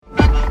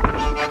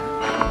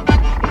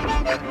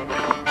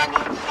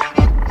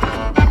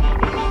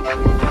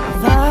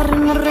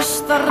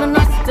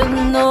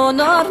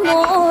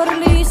månar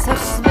lyser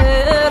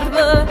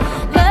svärve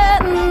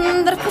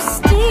länder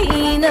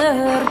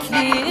pestiner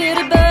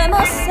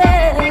klirberna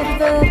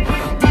server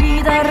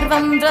de där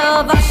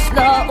vandra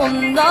varsla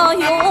onna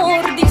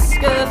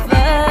jordiske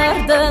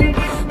världen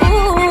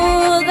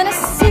den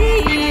är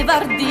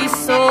sivardig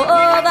så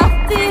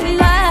att de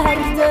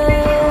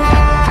lärde.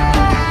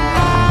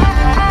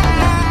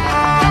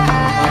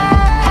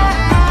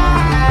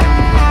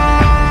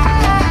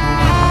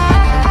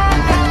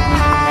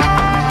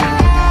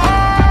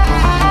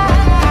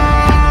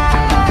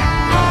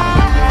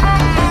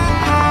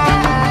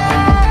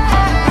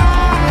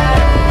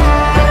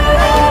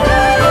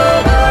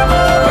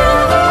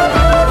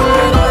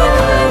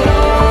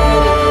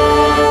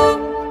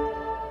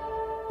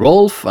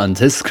 Rolf and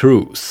his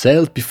crew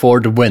sailed before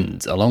the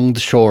wind along the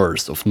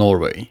shores of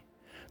Norway.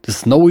 The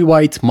snowy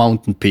white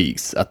mountain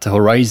peaks at the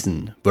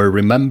horizon were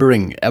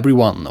remembering every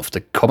one of the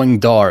coming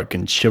dark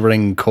and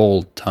shivering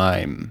cold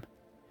time.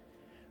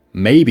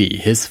 Maybe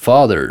his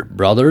father,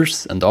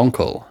 brothers and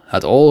uncle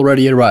had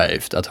already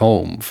arrived at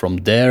home from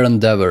their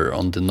endeavor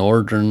on the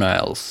Northern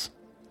Isles.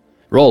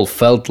 Rolf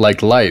felt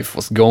like life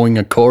was going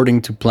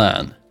according to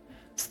plan.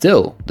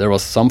 Still, there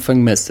was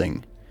something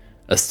missing.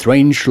 A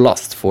strange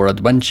lust for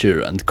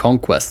adventure and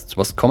conquest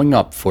was coming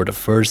up for the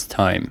first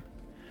time.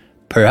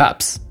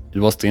 Perhaps it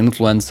was the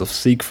influence of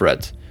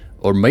Siegfried,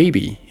 or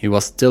maybe he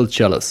was still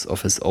jealous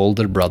of his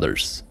older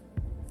brothers.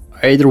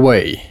 Either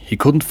way, he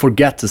couldn't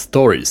forget the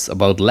stories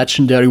about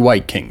legendary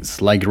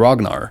Vikings like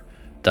Ragnar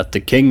that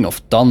the king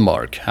of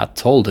Denmark had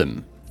told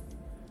him.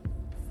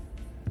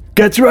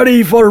 "Get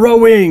ready for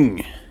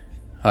rowing!"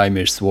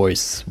 Hymir's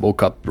voice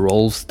woke up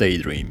Rolf's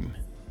daydream.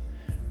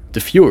 The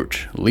fjord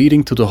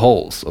leading to the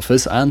halls of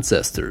his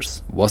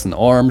ancestors was in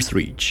arm's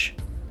reach.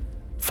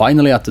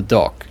 Finally at the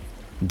dock,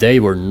 they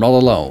were not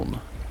alone.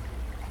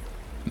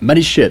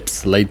 Many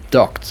ships lay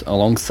docked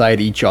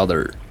alongside each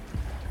other.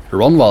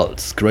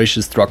 Ronwald's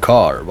gracious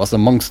Drakkar was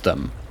amongst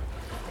them,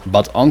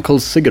 but Uncle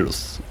Sigurd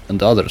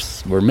and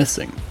others were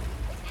missing.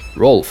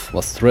 Rolf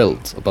was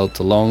thrilled about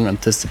the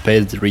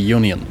long-anticipated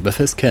reunion with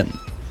his kin.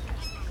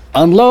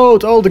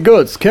 "Unload all the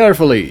goods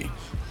carefully!"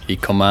 he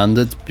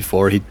commanded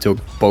before he took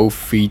both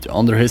feet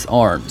under his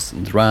arms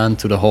and ran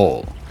to the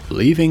hall,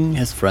 leaving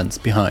his friends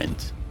behind.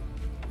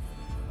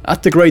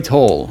 At the Great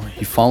Hall,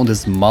 he found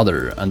his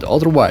mother and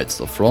other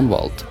wives of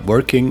Ronwald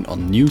working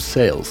on new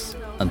sails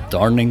and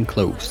darning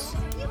clothes.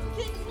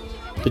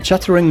 The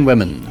chattering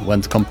women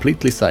went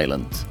completely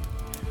silent.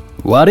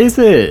 "What is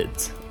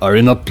it? Are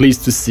you not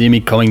pleased to see me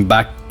coming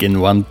back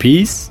in one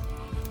piece?"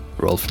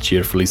 Rolf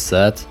cheerfully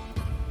said.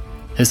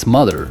 His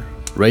mother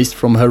raised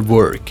from her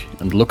work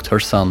and looked her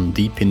son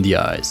deep in the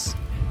eyes.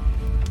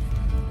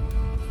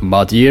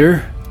 "My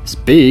dear,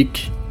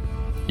 speak.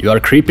 You are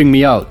creeping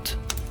me out."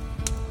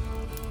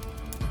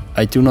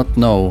 "I do not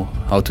know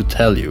how to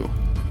tell you,"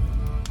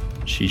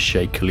 she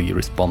shakily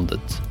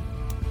responded.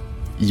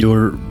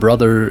 "Your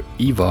brother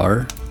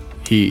Ivar,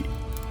 he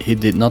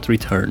did not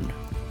return."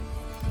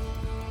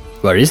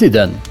 "Where is he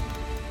then?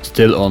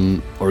 Still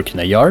on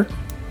Orkneyjar?"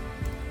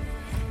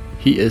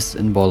 "He is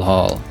in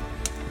Valhall."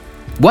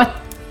 "What?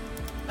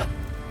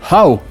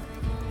 How?"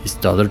 he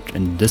stuttered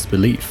in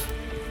disbelief.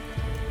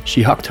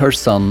 She hugged her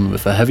son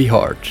with a heavy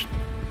heart,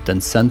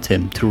 then sent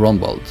him to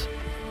Ronwald.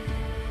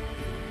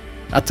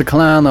 At the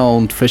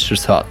clan-owned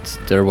fisher's hut,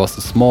 there was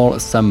a small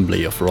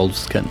assembly of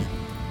Rolf's kin.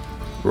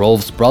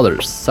 Rolf's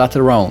brothers sat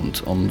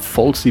around on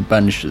falsy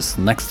benches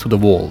next to the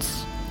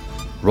walls.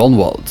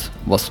 Ronwald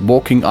was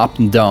walking up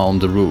and down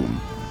the room.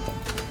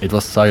 It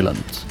was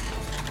silent.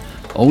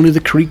 Only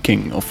the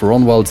creaking of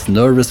Ronwald's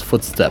nervous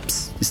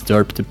footsteps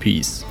disturbed the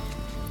peace.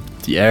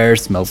 The air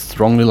smelled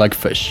strongly like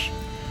fish,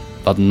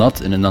 but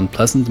not in an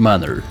unpleasant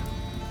manner.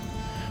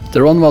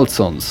 The Ronwald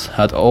sons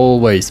had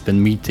always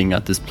been meeting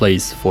at this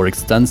place for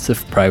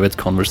extensive private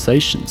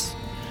conversations,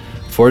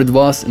 for it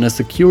was in a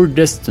secure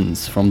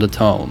distance from the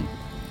town.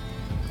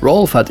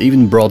 Rolf had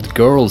even brought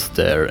girls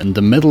there in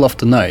the middle of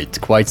the night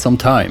quite some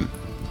time.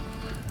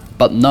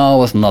 But now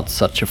was not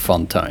such a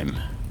fun time.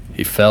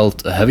 He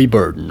felt a heavy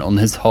burden on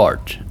his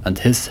heart and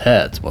his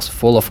head was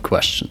full of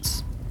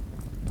questions.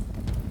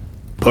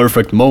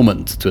 "Perfect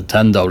moment to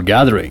attend our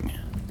gathering,"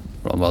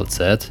 Ronwald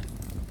said.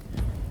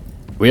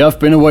 "We have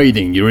been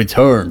awaiting your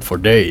return for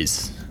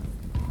days."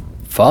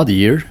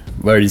 "Father,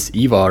 where is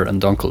Ivar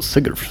and Uncle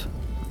Sigurd?"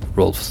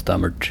 Rolf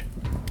stammered.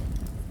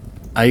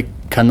 "I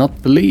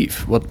cannot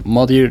believe what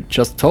Mother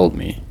just told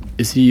me.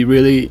 Is he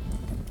really—"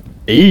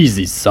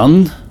 "Easy,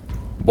 son.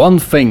 One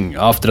thing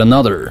after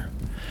another.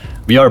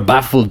 We are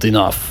baffled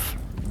enough.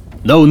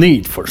 No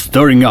need for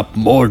stirring up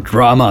more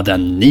drama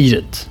than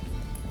needed.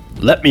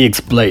 Let me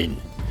explain,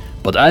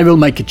 but I will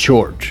make it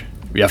short.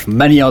 We have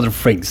many other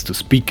things to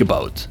speak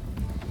about."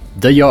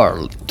 The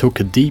Jarl took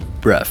a deep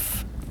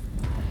breath.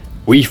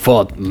 "We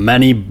fought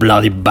many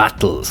bloody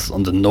battles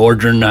on the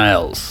Northern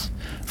Isles.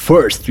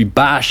 First we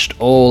bashed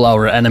all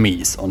our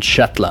enemies on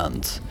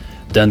Shetland,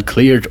 then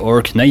cleared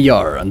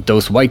Orkneyjar and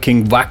those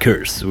Viking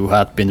whackers who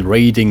had been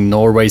raiding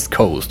Norway's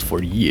coast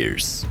for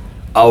years.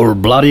 Our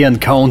bloody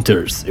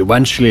encounters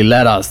eventually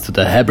led us to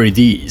the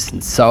Hebrides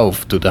and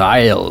south to the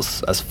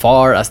Isles as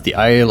far as the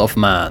Isle of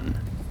Man.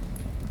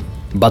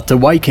 But the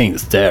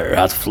Vikings there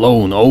had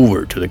flown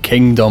over to the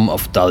kingdom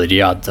of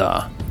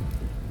Dalriada,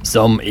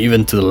 some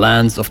even to the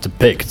lands of the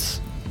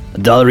Picts.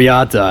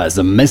 Dalriada is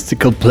a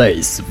mystical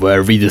place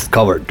where we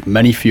discovered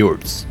many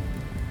fjords.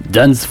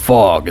 Dense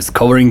fog is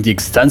covering the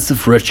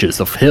extensive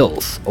ridges of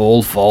hills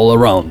all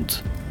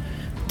around.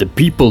 The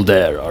people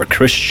there are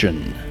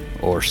Christian,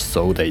 or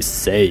so they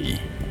say.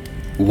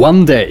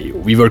 One day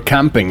we were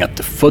camping at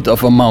the foot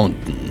of a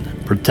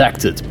mountain,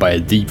 protected by a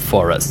deep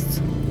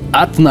forest.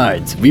 At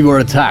night we were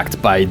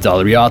attacked by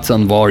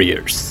Dalriatan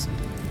warriors.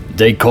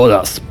 They caught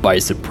us by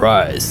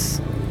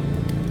surprise.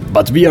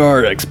 But we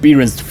are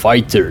experienced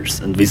fighters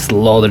and we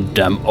slaughtered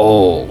them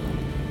all.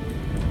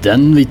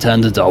 Then we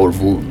tended our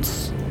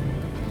wounds.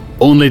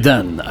 Only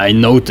then I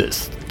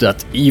noticed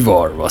that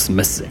Ivar was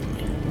missing.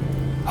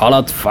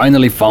 Halad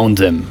finally found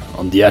him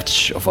on the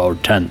edge of our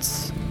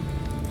tents.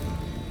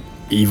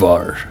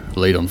 Ivar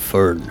laid on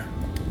fern,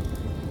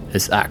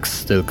 his axe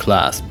still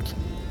clasped.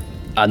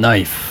 A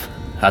knife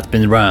had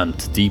been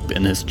rammed deep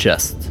in his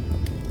chest.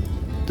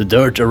 The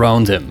dirt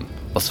around him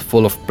was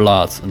full of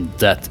blood and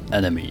dead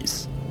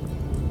enemies.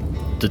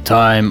 The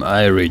time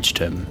I reached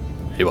him,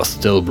 he was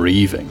still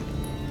breathing.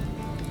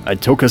 I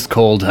took his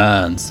cold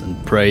hands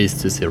and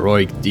praised his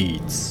heroic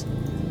deeds.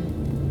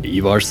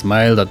 Ivar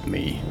smiled at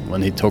me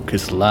when he took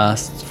his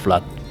last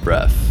flat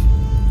breath.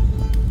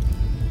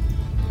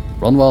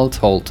 Ronwald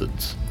halted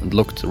and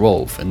looked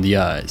Rolf in the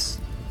eyes.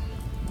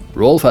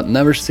 Rolf had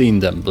never seen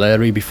them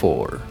blurry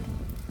before.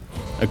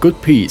 A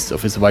good piece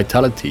of his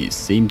vitality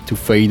seemed to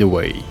fade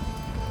away.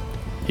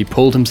 He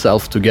pulled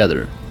himself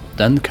together,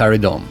 then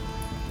carried on.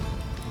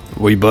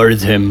 We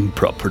buried him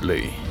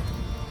properly.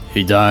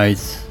 He died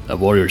a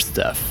warrior's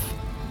death.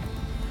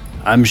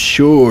 I'm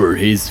sure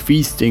he's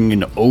feasting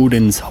in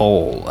Odin's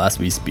hall as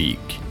we speak.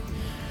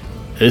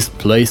 His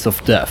place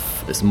of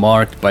death is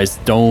marked by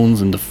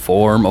stones in the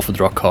form of a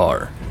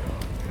drakkar.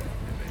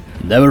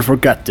 Never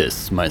forget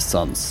this, my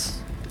sons.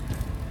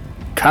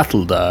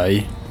 Cattle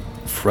die,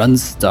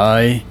 friends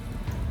die,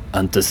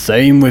 and the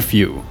same with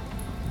you.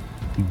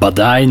 But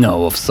I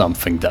know of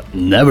something that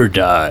never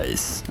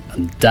dies,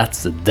 and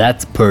that's a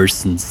dead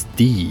person's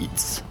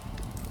deeds.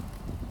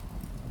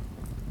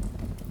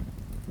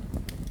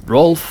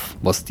 Rolf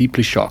was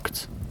deeply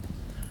shocked.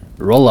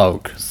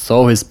 Rollaug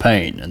saw his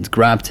pain and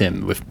grabbed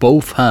him with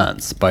both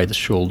hands by the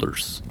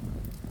shoulders.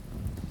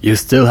 You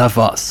still have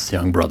us,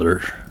 young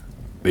brother.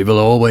 We will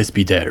always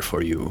be there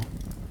for you.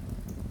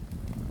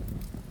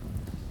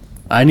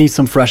 I need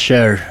some fresh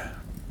air,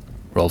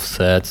 Rolf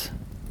said,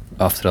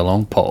 after a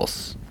long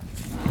pause.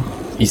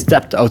 He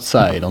stepped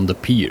outside on the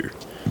pier,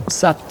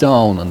 sat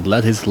down and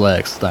let his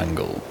legs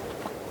dangle.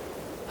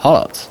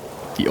 Halad,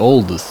 the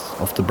oldest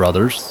of the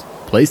brothers,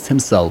 placed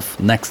himself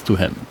next to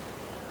him.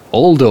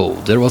 Although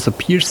there was a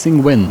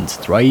piercing wind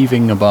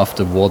driving above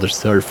the water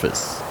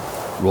surface,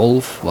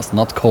 Rolf was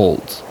not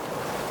cold.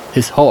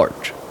 His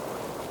heart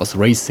was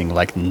racing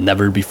like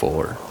never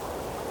before.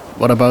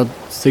 What about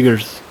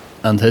Sigurd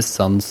and his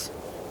sons?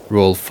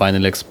 Rolf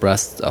finally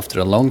expressed after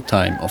a long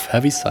time of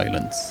heavy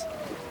silence.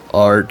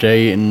 Are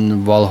they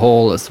in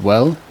Valhall as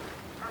well?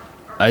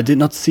 I did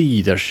not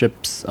see their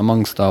ships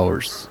amongst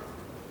ours.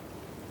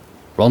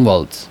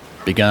 Ronwald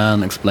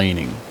began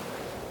explaining.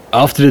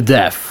 After the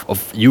death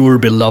of your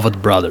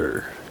beloved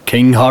brother,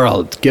 King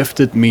Harald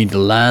gifted me the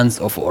lands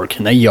of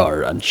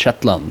Orkneyjar and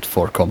Shetland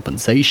for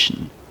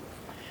compensation.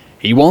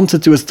 He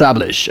wanted to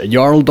establish a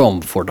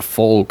jarldom for the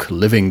folk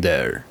living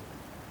there,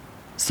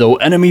 so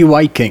enemy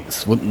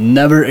Vikings would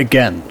never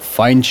again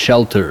find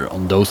shelter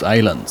on those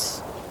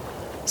islands.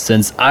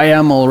 Since I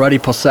am already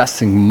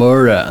possessing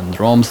Møre and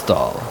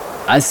Romsdal,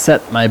 I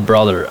set my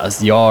brother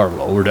as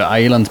Jarl over the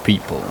island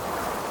people.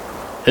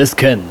 His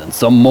kin and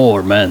some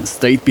more men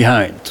stayed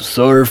behind to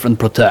serve and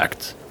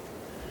protect.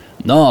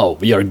 Now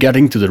we are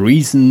getting to the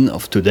reason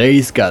of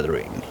today's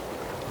gathering.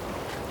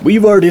 We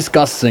were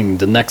discussing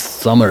the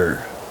next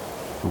summer.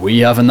 We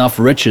have enough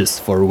riches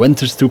for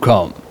winters to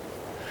come.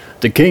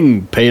 The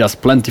king paid us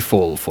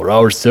plentiful for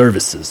our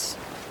services.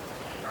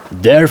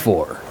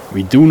 Therefore,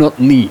 we do not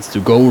need to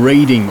go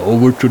raiding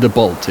over to the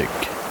Baltic.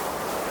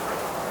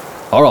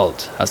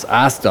 Harald has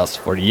asked us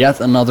for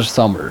yet another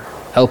summer,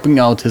 helping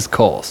out his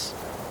cause.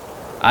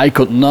 I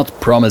could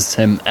not promise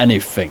him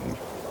anything.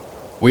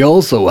 We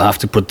also have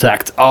to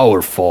protect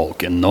our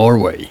folk in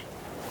Norway.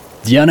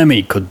 The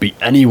enemy could be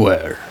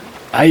anywhere.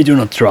 I do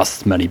not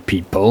trust many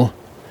people,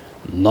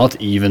 not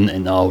even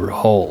in our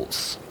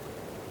halls.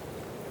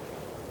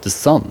 The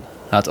sun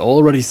had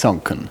already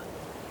sunken.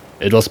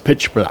 It was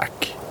pitch black.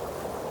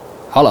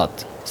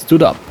 Halad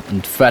stood up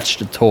and fetched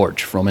a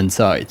torch from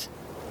inside.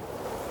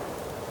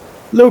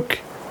 Look!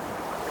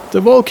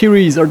 The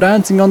Valkyries are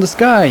dancing on the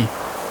sky!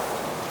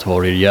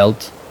 Thorir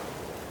yelled.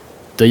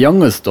 The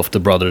youngest of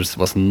the brothers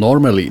was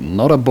normally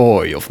not a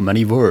boy of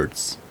many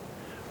words.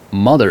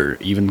 Mother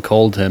even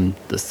called him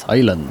the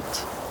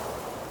Silent.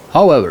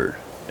 However,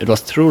 it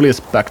was truly a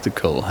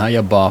spectacle high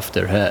above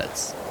their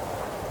heads.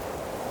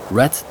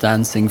 Red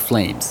dancing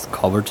flames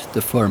covered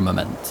the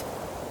firmament.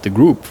 The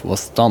group was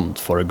stunned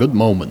for a good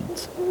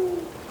moment.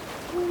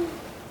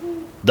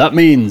 "That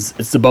means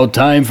it's about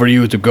time for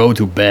you to go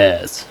to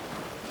bed,"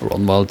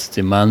 Ronwald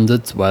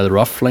demanded while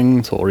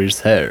ruffling Thorir's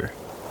hair.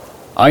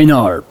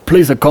 "Einar,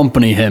 please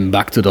accompany him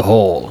back to the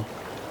hall.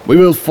 We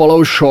will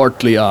follow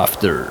shortly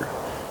after.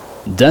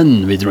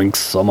 Then we drink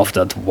some of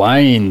that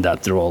wine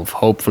that Rolf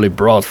hopefully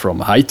brought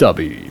from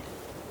Haitaby."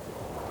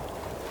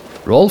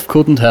 Rolf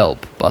couldn't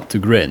help but to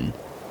grin.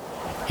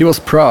 He was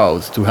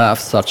proud to have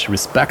such a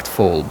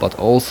respectful but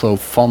also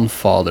fun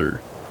father,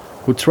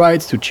 who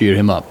tried to cheer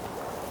him up.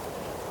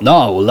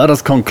 "Now let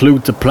us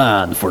conclude the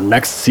plan for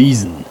next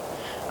season.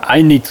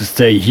 I need to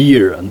stay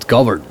here and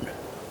govern.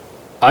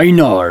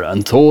 Einar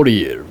and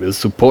Thorir will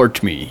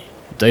support me.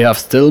 They have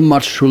still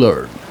much to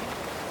learn.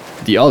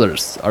 The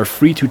others are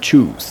free to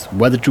choose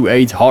whether to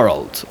aid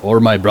Harald or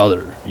my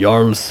brother,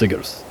 Jarl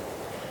Sigurd.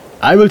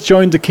 I will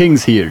join the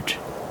King's Hird,"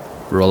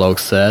 Rollo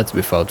said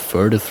without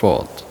further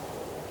thought.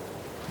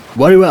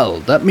 "Very well,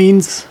 that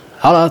means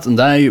Harald and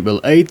I will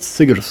aid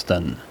Sigurd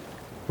then,"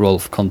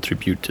 Rolf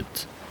contributed.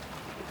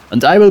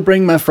 "And I will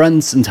bring my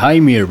friends and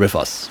Heimir with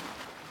us."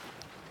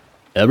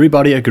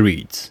 Everybody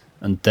agreed,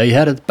 and they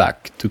headed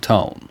back to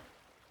town.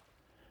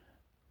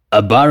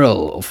 A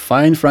barrel of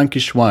fine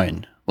Frankish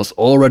wine was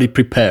already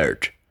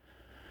prepared.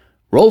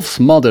 Rolf's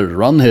mother,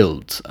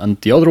 Runhild, and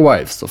the other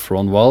wives of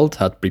Ronwald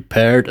had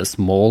prepared a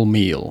small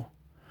meal.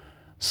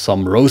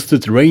 Some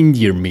roasted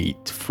reindeer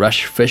meat,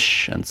 fresh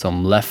fish, and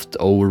some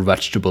leftover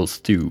vegetable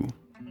stew.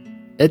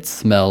 It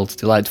smelled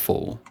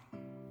delightful.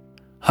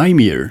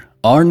 Heimir,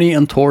 Arni,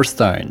 and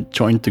Thorstein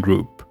joined the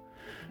group.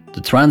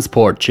 The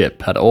transport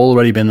ship had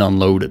already been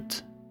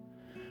unloaded.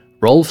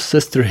 Rolf's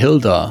sister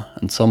Hilda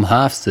and some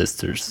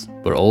half-sisters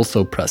were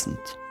also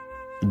present.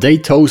 They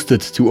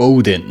toasted to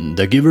Odin,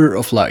 the giver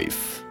of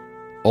life.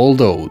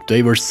 Although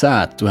they were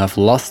sad to have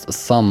lost a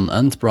son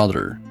and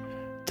brother,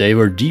 they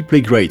were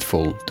deeply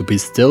grateful to be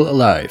still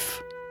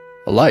alive.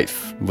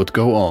 Life would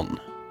go on.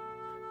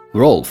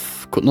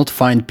 Rolf could not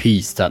find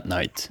peace that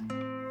night.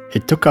 He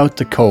took out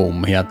the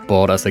comb he had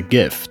bought as a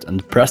gift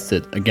and pressed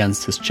it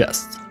against his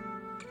chest.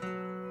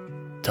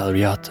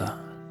 "Dalriata,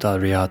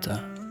 Dalriata,"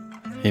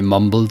 he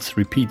mumbled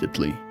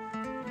repeatedly.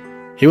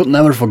 He would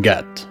never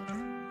forget.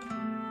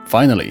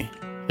 Finally,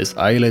 his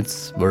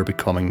eyelids were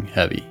becoming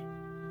heavy.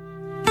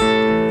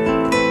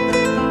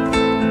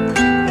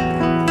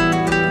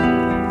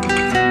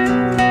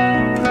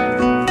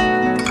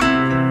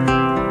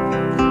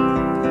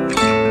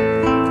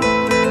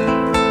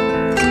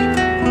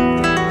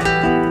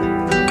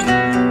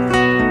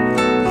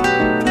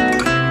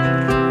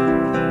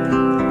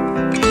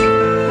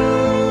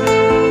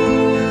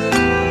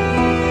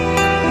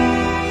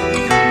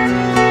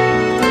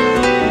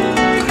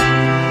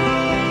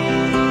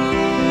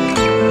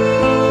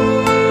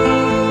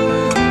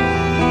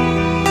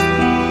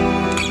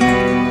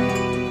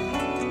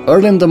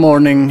 Early in the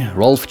morning,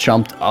 Rolf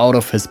jumped out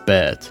of his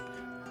bed.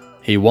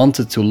 He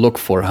wanted to look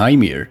for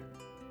Heimir.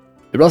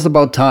 It was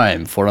about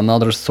time for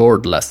another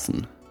sword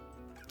lesson.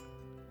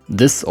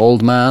 This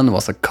old man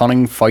was a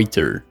cunning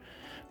fighter.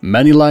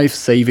 Many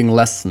life-saving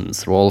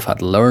lessons Rolf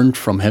had learned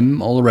from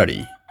him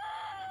already.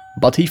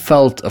 But he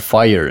felt a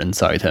fire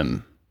inside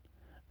him,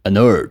 an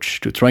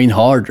urge to train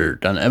harder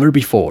than ever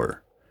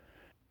before.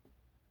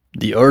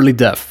 The early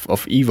death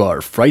of Ivar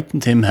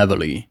frightened him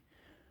heavily.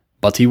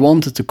 But he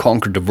wanted to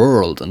conquer the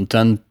world and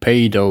then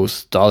pay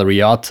those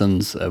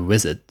Dalriatans a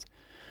visit,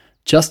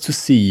 just to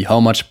see how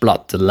much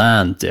blood the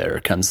land there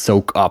can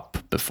soak up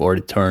before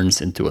it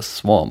turns into a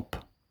swamp.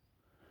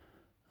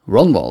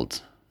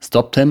 Ronwald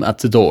stopped him at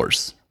the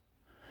doors.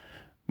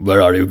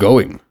 "Where are you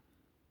going?"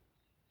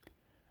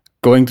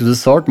 "Going to the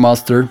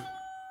Swordmaster."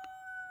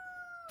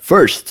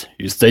 "First,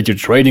 you state your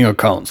trading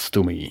accounts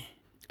to me,"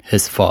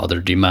 his father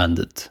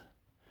demanded.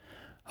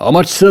 "How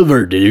much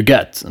silver did you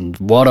get, and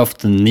what of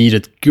the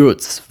needed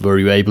goods were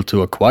you able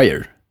to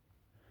acquire?"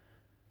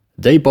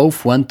 They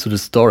both went to the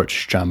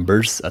storage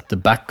chambers at the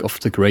back of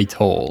the Great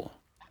Hall.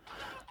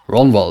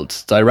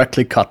 Ronwald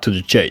directly cut to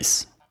the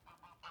chase.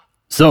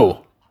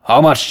 "So,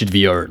 how much did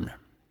we earn?"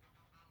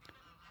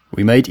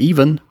 "We made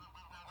even.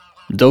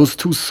 Those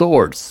 2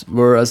 swords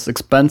were as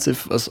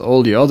expensive as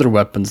all the other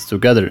weapons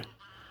together.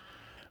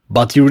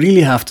 But you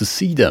really have to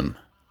see them.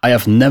 I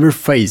have never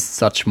faced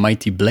such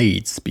mighty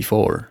blades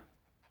before."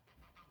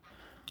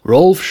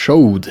 Rolf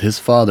showed his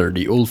father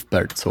the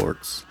Ulfberht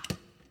swords.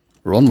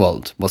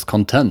 Ronwald was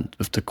content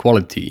with the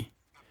quality.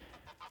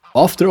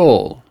 After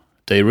all,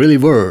 they really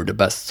were the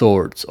best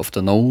swords of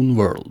the known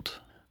world.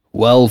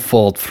 "Well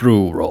thought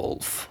through,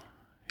 Rolf,"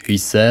 he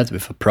said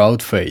with a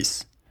proud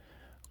face.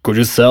 "Could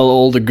you sell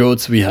all the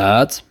goods we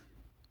had?"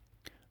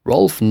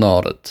 Rolf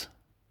nodded.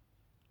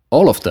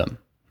 "All of them.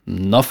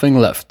 Nothing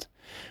left.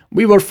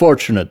 We were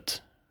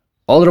fortunate.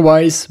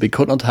 Otherwise, we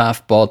could not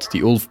have bought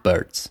the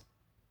Ulfberts."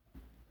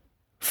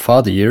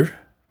 "Fadir,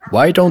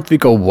 why don't we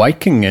go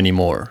Viking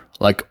anymore,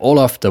 like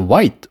Olaf the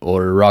White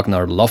or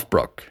Ragnar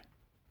Lothbrok?"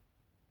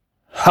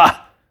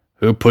 "Ha!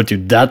 Who put you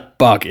that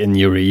bug in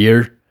your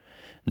ear?"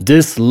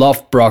 This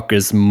Lovebrock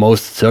is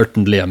most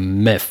certainly a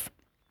myth.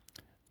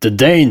 The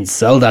Danes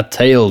sell that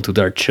tale to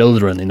their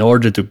children in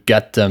order to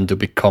get them to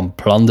become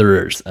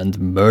plunderers and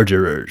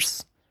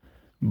murderers.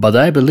 But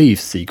I believe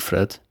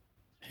Siegfried.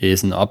 He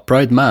is an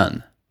upright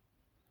man.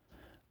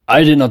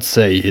 I did not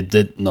say he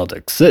did not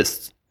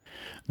exist.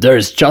 There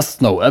is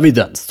just no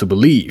evidence to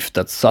believe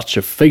that such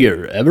a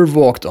figure ever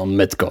walked on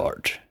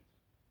Midgard.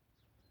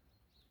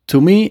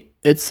 To me,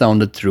 it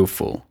sounded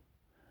truthful.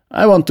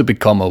 I want to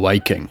become a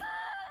Viking,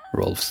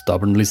 Rolf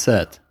stubbornly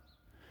said.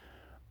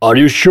 Are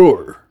you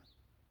sure?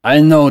 I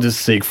know this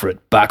Siegfried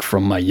back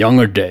from my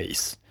younger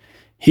days.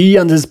 He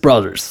and his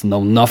brothers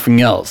know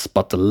nothing else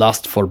but the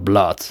lust for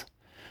blood.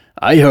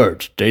 I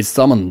heard they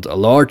summoned a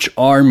large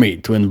army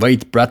to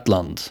invade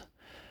Bretland.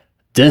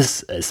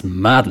 This is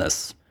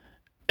madness.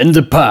 In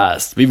the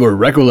past, we were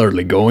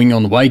regularly going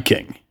on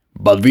Viking,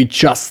 but we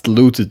just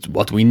looted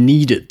what we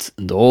needed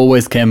and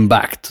always came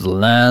back to the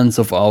lands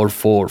of our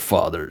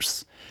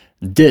forefathers.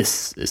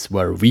 This is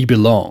where we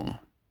belong.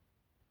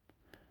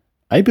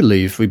 I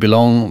believe we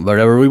belong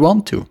wherever we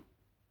want to.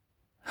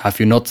 Have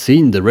you not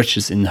seen the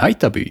riches in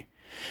Haitaby?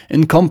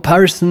 In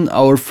comparison,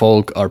 our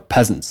folk are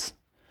peasants.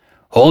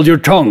 Hold your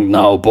tongue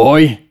now,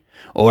 boy,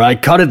 or I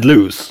cut it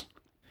loose.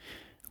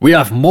 We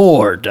have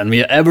more than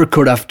we ever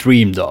could have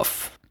dreamed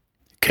of.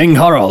 King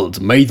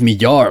Harald made me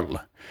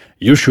Jarl.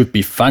 You should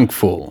be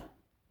thankful.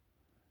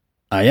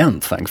 I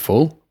am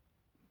thankful,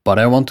 but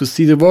I want to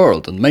see the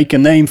world and make a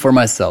name for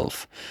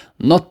myself,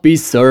 not be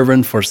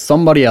servant for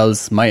somebody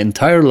else my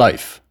entire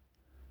life.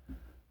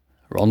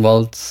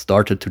 Ronwald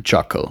started to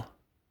chuckle.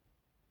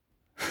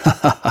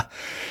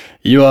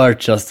 You are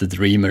just a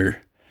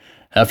dreamer.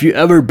 Have you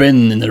ever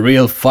been in a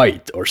real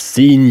fight or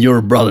seen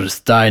your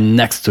brothers die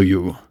next to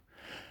you?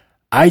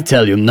 I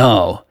tell you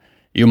now,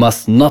 you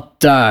must not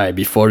die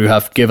before you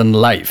have given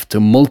life to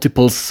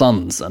multiple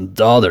sons and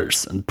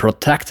daughters and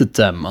protected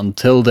them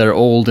until they're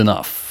old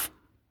enough.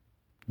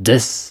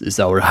 This is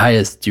our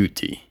highest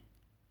duty.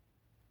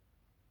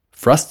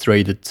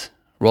 Frustrated,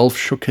 Rolf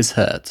shook his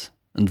head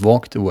and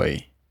walked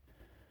away.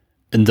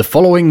 In the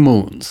following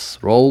moons,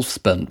 Rolf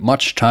spent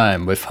much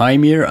time with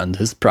Heimir and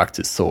his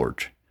practice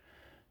sword.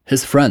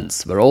 His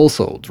friends were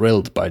also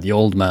thrilled by the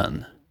old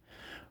man.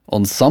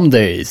 On some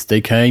days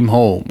they came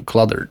home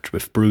cluttered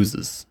with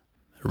bruises.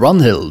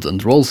 Runhild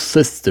and Rolf's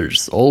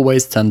sisters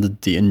always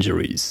tended the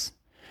injuries.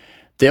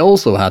 They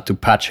also had to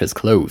patch his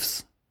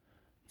clothes.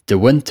 The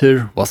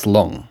winter was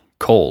long,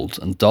 cold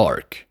and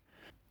dark.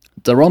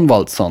 The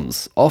Ronwald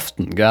sons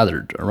often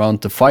gathered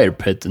around the fire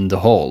pit in the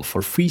hall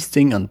for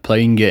feasting and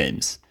playing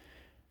games.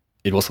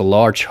 It was a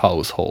large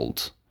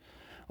household.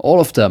 All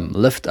of them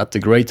lived at the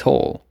great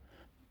hall.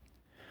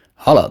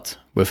 Halad,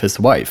 with his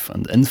wife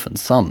and infant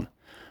son,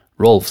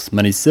 Rolf's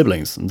many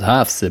siblings and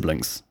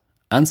half-siblings,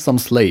 and some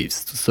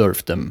slaves to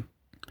serve them.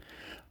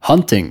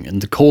 Hunting in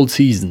the cold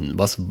season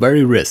was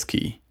very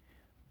risky,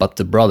 but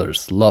the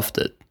brothers loved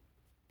it.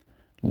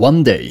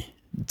 One day,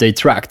 they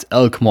tracked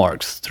elk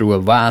marks through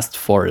a vast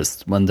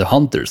forest when the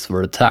hunters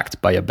were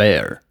attacked by a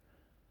bear.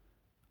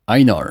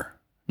 Einar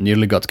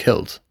nearly got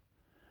killed,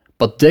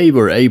 but they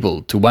were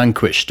able to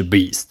vanquish the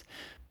beast.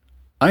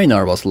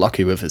 Einar was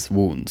lucky with his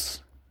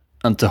wounds,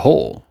 and the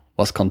whole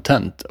was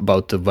content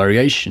about the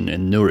variation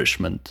in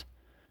nourishment.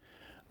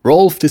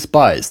 Rolf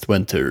despised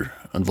winter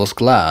and was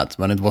glad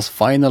when it was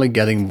finally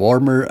getting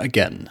warmer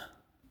again.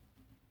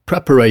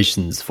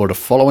 Preparations for the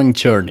following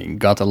journey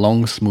got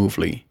along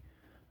smoothly.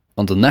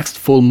 On the next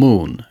full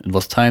moon, it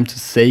was time to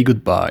say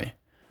goodbye.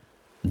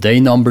 They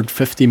numbered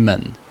 50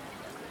 men.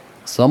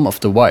 Some of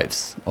the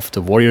wives of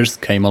the warriors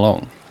came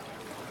along.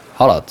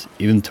 Halad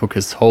even took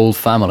his whole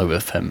family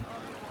with him.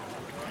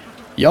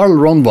 Jarl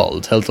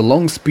Ronwald held a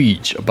long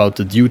speech about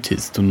the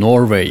duties to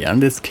Norway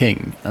and its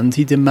king, and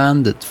he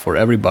demanded for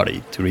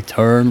everybody to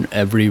return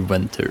every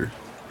winter.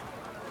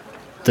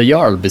 The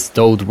Jarl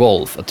bestowed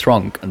Rolf a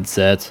trunk and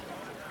said,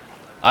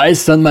 I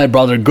send my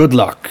brother good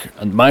luck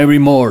and my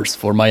remorse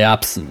for my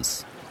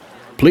absence.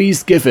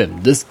 Please give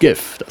him this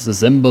gift as a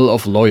symbol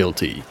of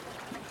loyalty.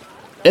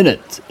 In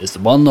it is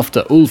one of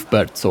the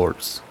Ulfberht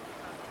swords.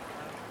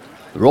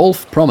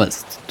 Rolf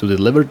promised to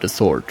deliver the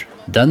sword.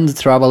 Then the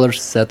travelers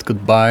said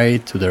goodbye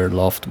to their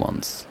loved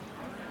ones.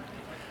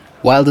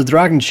 While the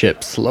dragon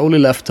ship slowly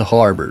left the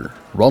harbor,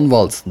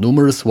 Ronwald's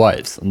numerous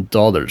wives and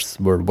daughters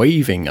were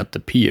waving at the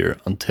pier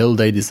until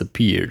they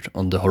disappeared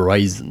on the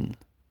horizon.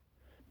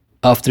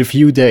 After a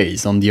few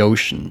days on the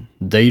ocean,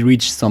 they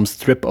reached some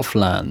strip of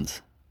land.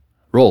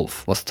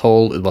 Rolf was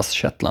told it was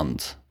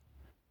Shetland.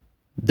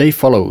 They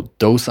followed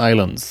those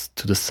islands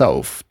to the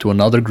south to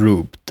another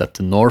group that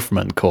the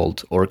Northmen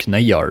called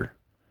Orkneyjar.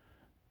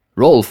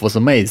 Rolf was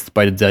amazed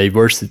by the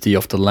diversity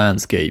of the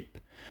landscape.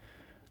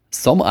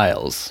 Some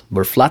isles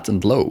were flat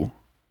and low.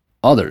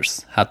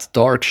 Others had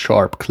dark,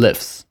 sharp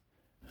cliffs.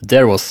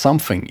 There was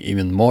something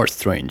even more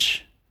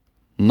strange.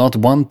 Not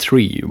one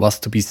tree was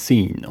to be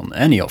seen on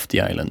any of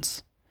the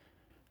islands.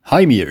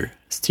 Heimir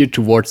steered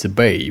towards a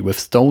bay with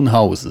stone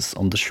houses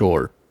on the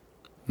shore.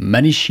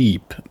 Many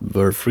sheep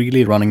were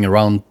freely running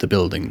around the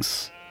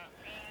buildings.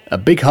 A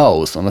big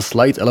house on a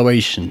slight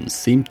elevation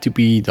seemed to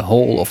be the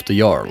hall of the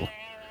Jarl.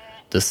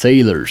 The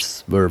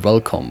sailors were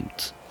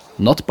welcomed,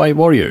 not by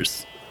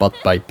warriors, but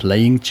by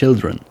playing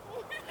children.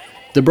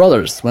 The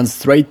brothers went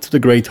straight to the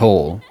great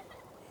hall.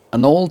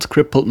 An old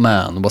crippled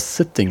man was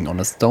sitting on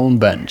a stone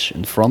bench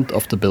in front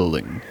of the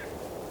building.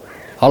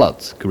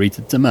 Halad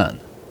greeted the man.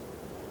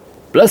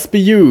 "Blessed be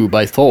you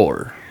by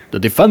Thor, the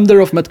defender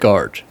of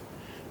Midgard.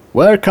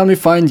 Where can we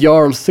find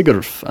Jarl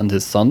Sigurd and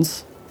his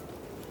sons?"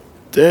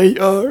 "They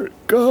are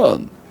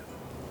gone,"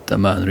 the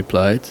man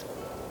replied.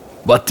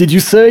 "What did you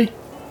say?"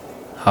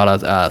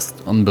 Halad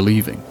asked,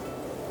 unbelieving.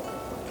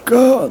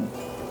 "Gone.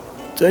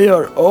 They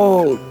are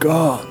all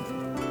gone."